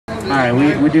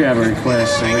Alright, we do have a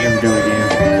request, so we're gonna do it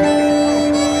again.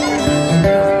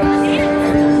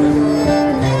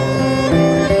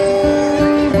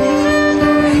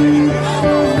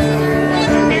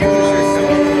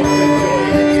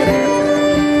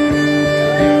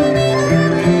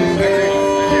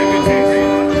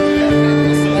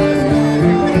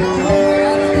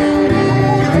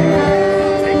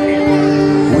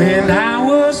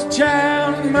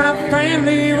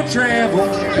 Travel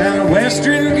down to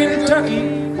western Kentucky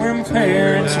where my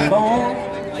parents were born.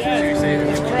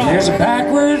 There's a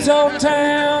backwards old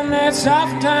town that's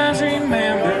oftentimes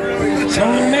remembered. So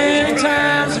many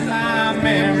times that my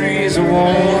memories are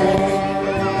worn.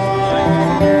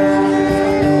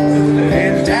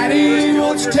 And Daddy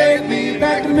wants to take me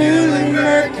back to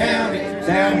Muhlenberg County,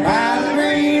 down by the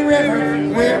Green River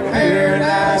where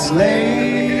paradise lay.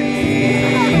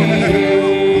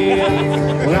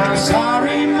 Well, I'm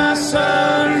sorry, my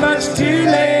son, but it's too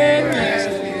late now.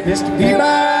 Mr.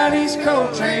 Peabody's coal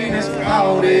train has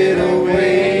hauled it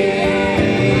away.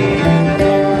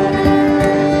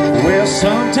 Well,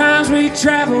 sometimes we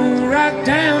travel right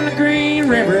down the Green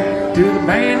River to the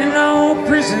abandoned old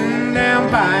prison down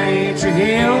by Entry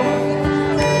Hill,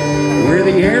 where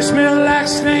the air smelled like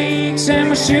snakes and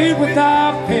we shoot with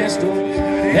our pistols.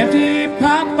 Empty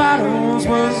pop bottles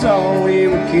was all we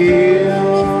would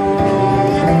kill.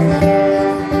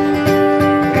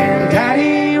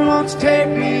 Take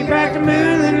me back to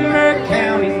Muhlenberg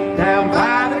County, down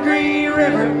by the Green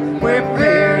River where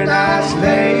paradise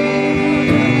lay.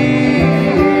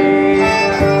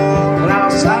 Well,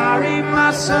 I'm sorry,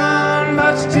 my son,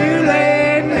 but it's too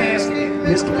late, nasty.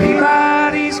 Mr.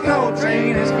 Peabody's coal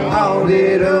train has hauled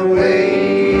it away.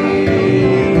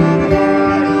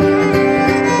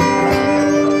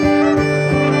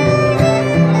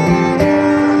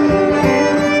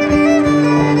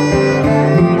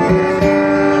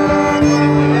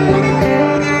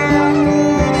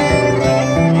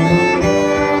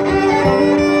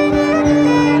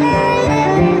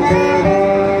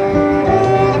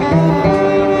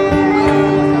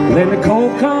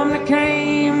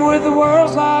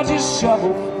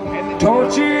 Shovel, and they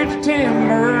tortured the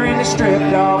timber and they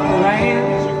stripped off the land.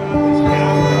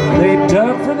 They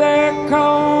dug for their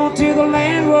coal till the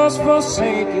land was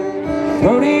forsaken,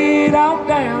 wrote it all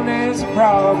down as the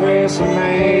progress of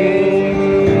man.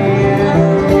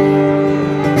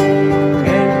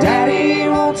 And Daddy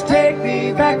wants to take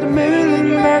me back to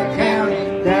Muhlenberg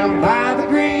County, down by the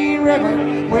Green River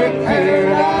where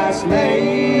paradise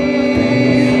lay.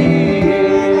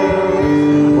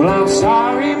 Well, I'm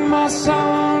sorry, my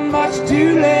son, but it's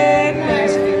too late,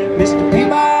 nasty. Mr.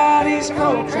 Peabody's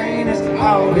coal train has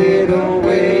hauled it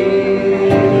away.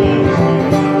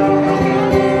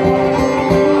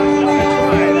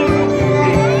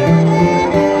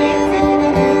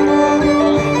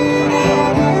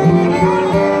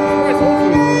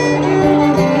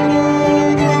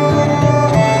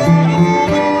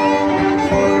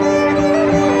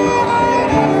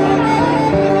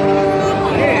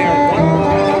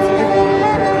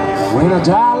 When I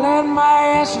die, let my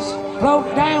ashes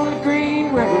float down the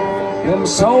Green River, let my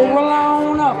soul roll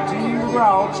on up to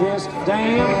Rochester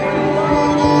Dam.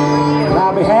 And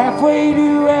I'll be halfway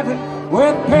to heaven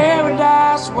with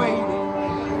paradise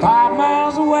waiting, 5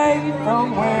 miles away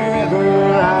from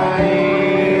wherever I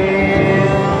am.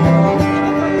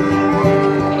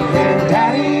 And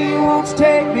Daddy wants to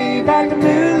take me back to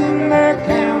Muhlenberg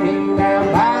County,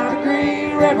 down by the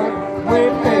Green River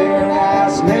where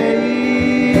paradise lay.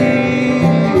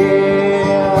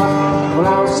 Well,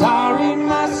 I'm sorry,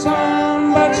 my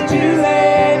son, but it's too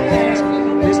late, nasty.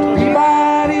 Mr.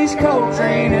 Peabody's coal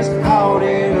train has hauled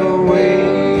it away.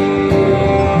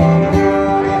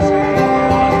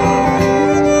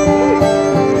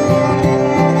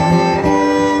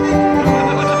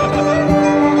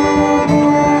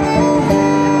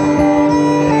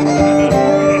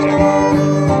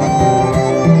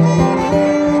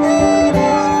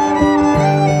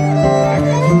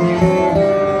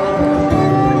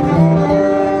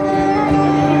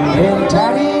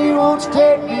 Daddy wants to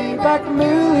take me back to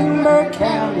Muhlenberg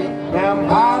County, down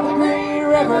by the Green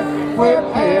River where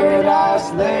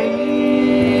paradise lay.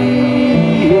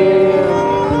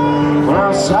 Well,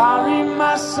 I'm sorry.